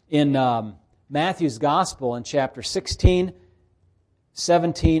 in Matthew's Gospel in chapter 16,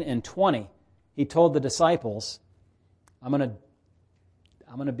 17, and 20, He told the disciples, I'm going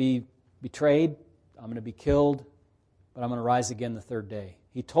to be betrayed, I'm going to be killed, but I'm going to rise again the third day.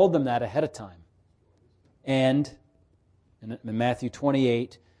 He told them that ahead of time. And in Matthew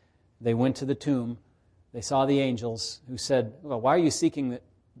 28, they went to the tomb. They saw the angels who said, well, why are you seeking the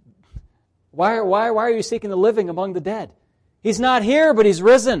living among the dead? He's not here, but He's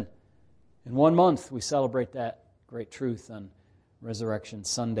risen. In 1 month, we celebrate that great truth on Resurrection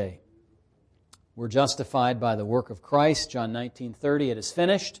Sunday. We're justified by the work of Christ. John 19:30, it is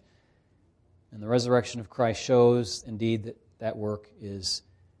finished. And the resurrection of Christ shows, indeed, that work is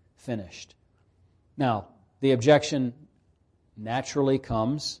finished. Now, the objection naturally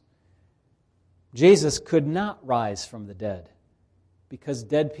comes. Jesus could not rise from the dead because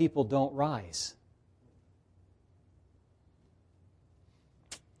dead people don't rise.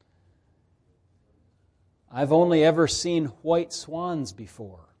 I've only ever seen white swans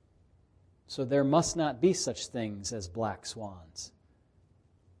before, so there must not be such things as black swans.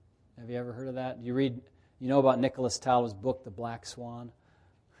 Have you ever heard of that? You know about Nicholas Talbot's book, The Black Swan?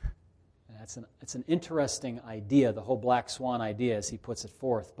 It's an interesting idea, the whole black swan idea as he puts it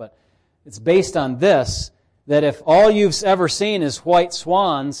forth. But it's based on this, that if all you've ever seen is white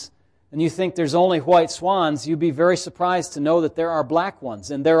swans, and you think there's only white swans, you'd be very surprised to know that there are black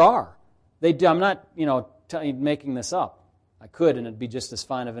ones. And there are. I'm not, making this up. I could, and it'd be just as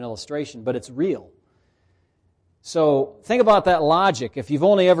fine of an illustration, but it's real. So think about that logic. If you've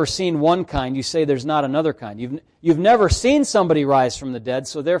only ever seen one kind, you say there's not another kind. You've never seen somebody rise from the dead,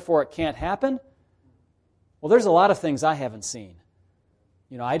 so therefore it can't happen? Well, there's a lot of things I haven't seen.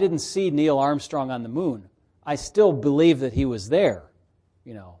 I didn't see Neil Armstrong on the moon. I still believe that he was there.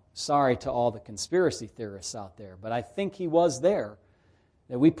 Sorry to all the conspiracy theorists out there, but I think he was there.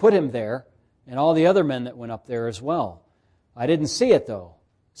 That we put him there, and all the other men that went up there as well. I didn't see it, though.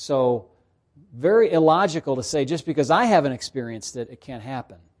 So very illogical to say just because I haven't experienced it, it can't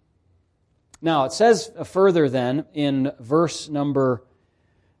happen. Now, it says further then in verse number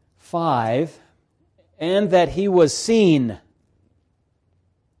 5, and that He was seen.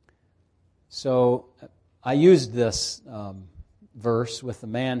 So I used this verse with a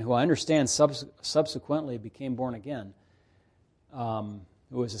man who I understand subsequently became born again, who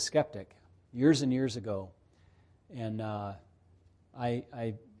was a skeptic years and years ago. And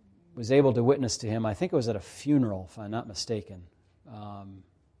I was able to witness to him. I think it was at a funeral, if I'm not mistaken.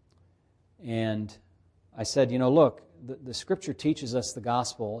 And I said, look, the Scripture teaches us the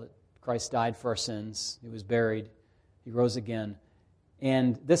gospel. It Christ died for our sins. He was buried. He rose again.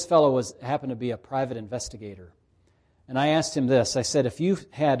 And this fellow happened to be a private investigator. And I asked him this. I said, if you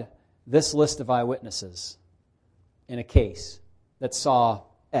had this list of eyewitnesses in a case that saw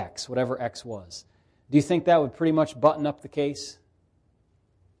X, whatever X was, do you think that would pretty much button up the case?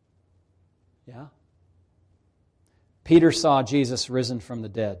 Yeah? Peter saw Jesus risen from the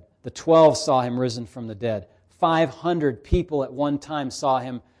dead. The 12 saw him risen from the dead. 500 people at one time saw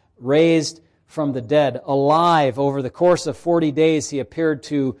him raised from the dead, alive. Over the course of 40 days, he appeared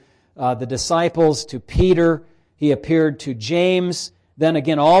to the disciples, to Peter. He appeared to James. Then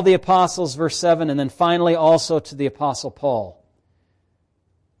again, all the apostles, verse 7, and then finally also to the apostle Paul.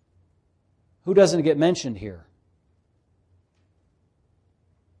 Who doesn't get mentioned here?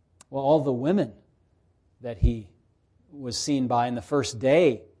 Well, all the women that he was seen by in the first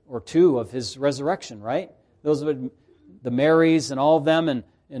day or two of his resurrection, right? Those are the Marys and all of them, and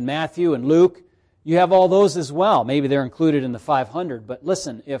Matthew and Luke. You have all those as well. Maybe they're included in the 500. But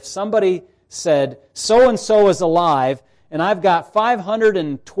listen, if somebody said, so-and-so is alive, and I've got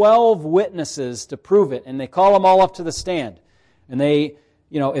 512 witnesses to prove it, and they call them all up to the stand, and they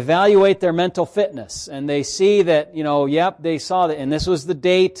evaluate their mental fitness, and they see that, yep, they saw that, and this was the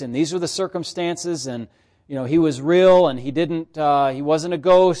date, and these were the circumstances, and he was real, and he wasn't a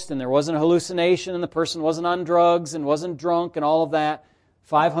ghost, and there wasn't a hallucination, and the person wasn't on drugs, and wasn't drunk, and all of that,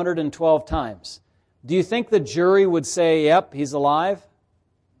 512 times. Do you think the jury would say, yep, he's alive?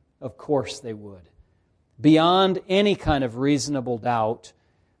 Of course they would. Beyond any kind of reasonable doubt,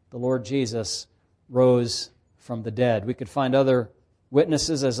 the Lord Jesus rose from the dead. We could find other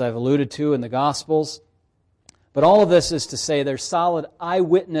witnesses, as I've alluded to in the Gospels. But all of this is to say there's solid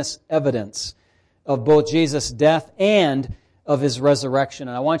eyewitness evidence of both Jesus' death and of His resurrection.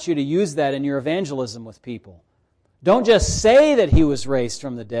 And I want you to use that in your evangelism with people. Don't just say that He was raised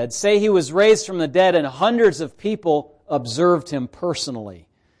from the dead. Say He was raised from the dead and hundreds of people observed Him personally.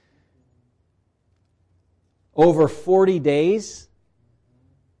 Over 40 days.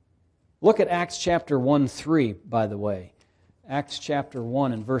 Look at Acts chapter 1:3, by the way. Acts chapter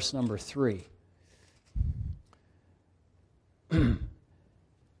 1 and verse number 3.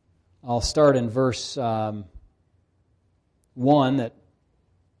 I'll start in verse 1 that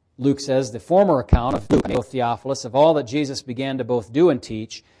Luke says, the former account of Luke and Theophilus of all that Jesus began to both do and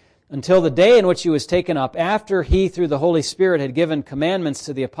teach, until the day in which He was taken up, after He through the Holy Spirit had given commandments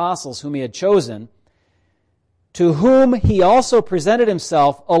to the apostles whom He had chosen, to whom He also presented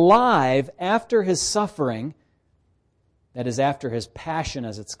Himself alive after His suffering, that is, after His passion,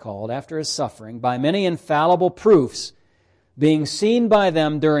 as it's called, after His suffering, by many infallible proofs, being seen by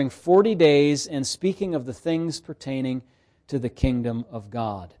them during 40 days, and speaking of the things pertaining to the kingdom of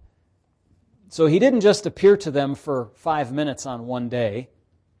God. So He didn't just appear to them for 5 minutes on one day,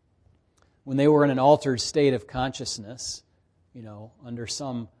 when they were in an altered state of consciousness, under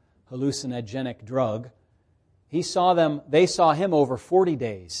some hallucinogenic drug. They saw Him over 40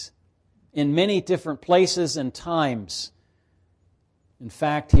 days, in many different places and times. In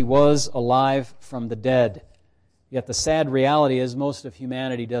fact, He was alive from the dead. Yet the sad reality is most of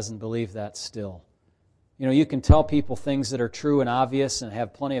humanity doesn't believe that still. You can tell people things that are true and obvious and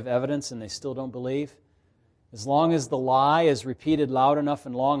have plenty of evidence and they still don't believe. As long as the lie is repeated loud enough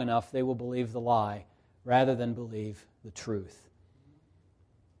and long enough, they will believe the lie rather than believe the truth.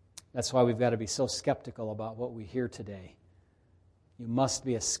 That's why we've got to be so skeptical about what we hear today. You must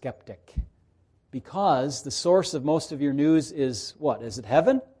be a skeptic. Because the source of most of your news is what? Is it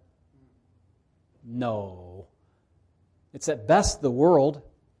heaven? No. It's at best the world,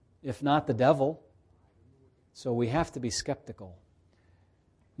 if not the devil. So we have to be skeptical.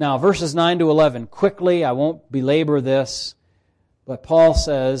 Now, verses 9 to 11. Quickly, I won't belabor this, but Paul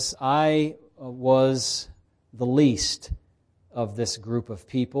says, I was the least of this group of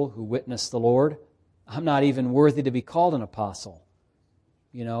people who witnessed the Lord. I'm not even worthy to be called an apostle.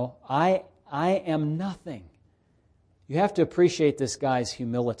 I am nothing. You have to appreciate this guy's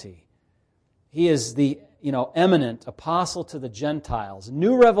humility. He is the eminent apostle to the Gentiles,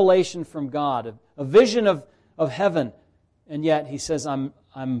 new revelation from God, a vision of heaven, and yet he says, I'm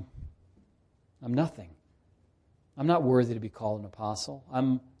nothing. I'm not worthy to be called an apostle.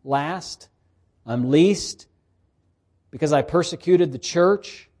 I'm last. I'm least. Because I persecuted the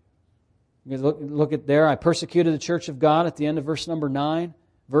church. Look at there. I persecuted the church of God at the end of verse number 9.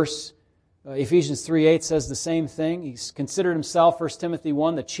 Ephesians 3:8 says the same thing. He's considered himself, 1 Timothy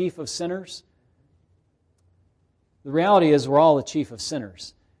 1, the chief of sinners. The reality is we're all the chief of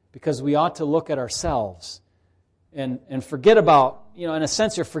sinners because we ought to look at ourselves and forget about, in a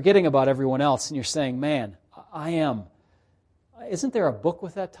sense you're forgetting about everyone else and you're saying, man, I am. Isn't there a book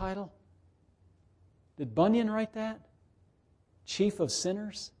with that title? Did Bunyan write that? Chief of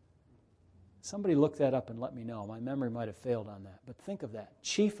Sinners? Somebody look that up and let me know. My memory might have failed on that. But think of that.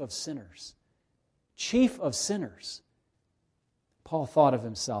 Chief of sinners. Chief of sinners. Paul thought of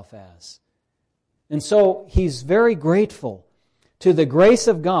himself as. And so he's very grateful to the grace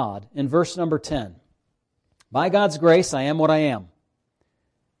of God in verse number 10. By God's grace, I am what I am.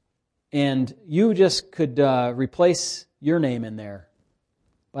 And you just could replace your name in there.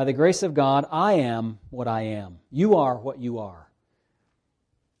 By the grace of God, I am what I am. You are what you are.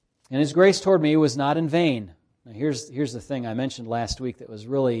 And His grace toward me was not in vain. Now here's the thing I mentioned last week that was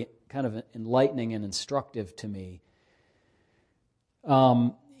really kind of enlightening and instructive to me.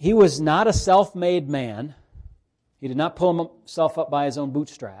 He was not a self-made man. He did not pull himself up by his own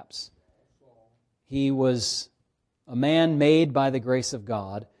bootstraps. He was a man made by the grace of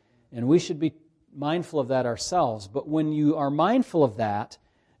God, and we should be mindful of that ourselves. But when you are mindful of that,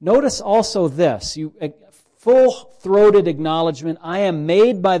 notice also this, full-throated acknowledgement, I am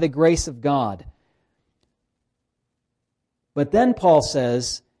made by the grace of God. But then Paul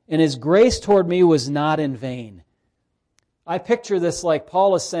says, and His grace toward me was not in vain. I picture this like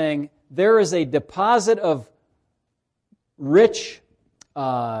Paul is saying, there is a deposit of rich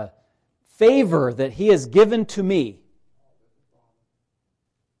favor that He has given to me.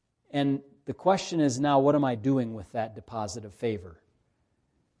 And the question is now, what am I doing with that deposit of favor?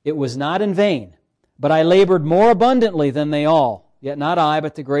 It was not in vain, but I labored more abundantly than they all. Yet not I,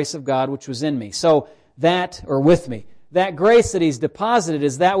 but the grace of God which was in me. So that, or with me, that grace that He's deposited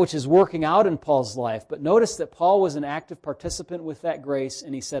is that which is working out in Paul's life. But notice that Paul was an active participant with that grace,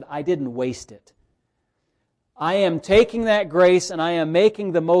 and he said, I didn't waste it. I am taking that grace and I am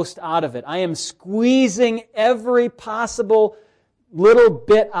making the most out of it. I am squeezing every possible little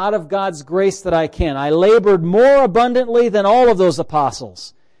bit out of God's grace that I can. I labored more abundantly than all of those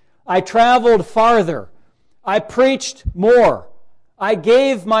apostles. I traveled farther. I preached more. I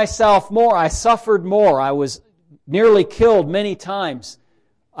gave myself more. I suffered more. I was nearly killed many times.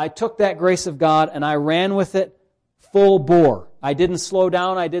 I took that grace of God and I ran with it full bore. I didn't slow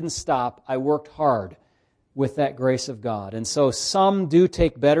down. I didn't stop. I worked hard with that grace of God. And so some do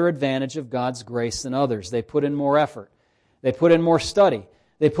take better advantage of God's grace than others. They put in more effort. They put in more study.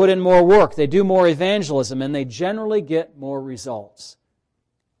 They put in more work. They do more evangelism, and they generally get more results.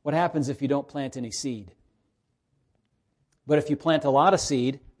 What happens if you don't plant any seed? But if you plant a lot of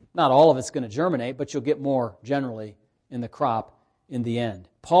seed, not all of it's going to germinate, but you'll get more generally in the crop in the end.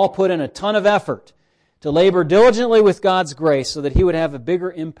 Paul put in a ton of effort to labor diligently with God's grace so that he would have a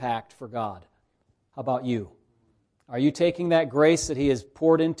bigger impact for God. How about you? Are you taking that grace that He has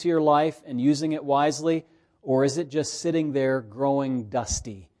poured into your life and using it wisely, or is it just sitting there growing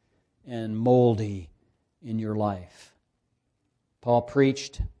dusty and moldy in your life? Paul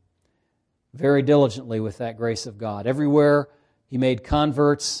preached very diligently with that grace of God. Everywhere he made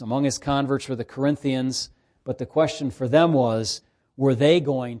converts. Among his converts were the Corinthians, but the question for them was, were they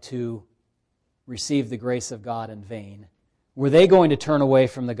going to receive the grace of God in vain? Were they going to turn away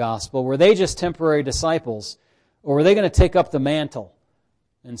from the gospel? Were they just temporary disciples? Or were they going to take up the mantle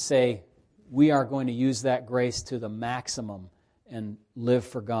and say, we are going to use that grace to the maximum and live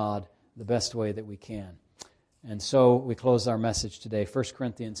for God the best way that we can? And so we close our message today, 1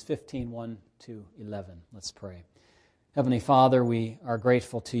 Corinthians 15, 1 to 11. Let's pray. Heavenly Father, we are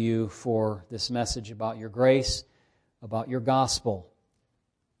grateful to You for this message about Your grace, about Your gospel.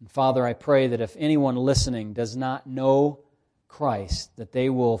 And Father, I pray that if anyone listening does not know Christ, that they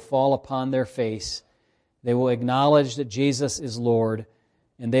will fall upon their face, they will acknowledge that Jesus is Lord,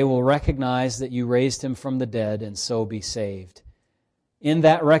 and they will recognize that You raised Him from the dead and so be saved. In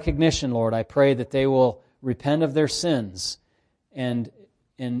that recognition, Lord, I pray that they will repent of their sins and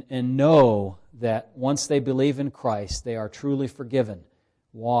know that once they believe in Christ, they are truly forgiven,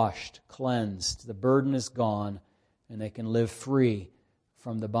 washed, cleansed, the burden is gone, and they can live free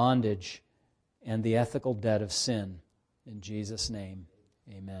from the bondage and the ethical debt of sin. In Jesus' name,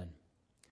 amen.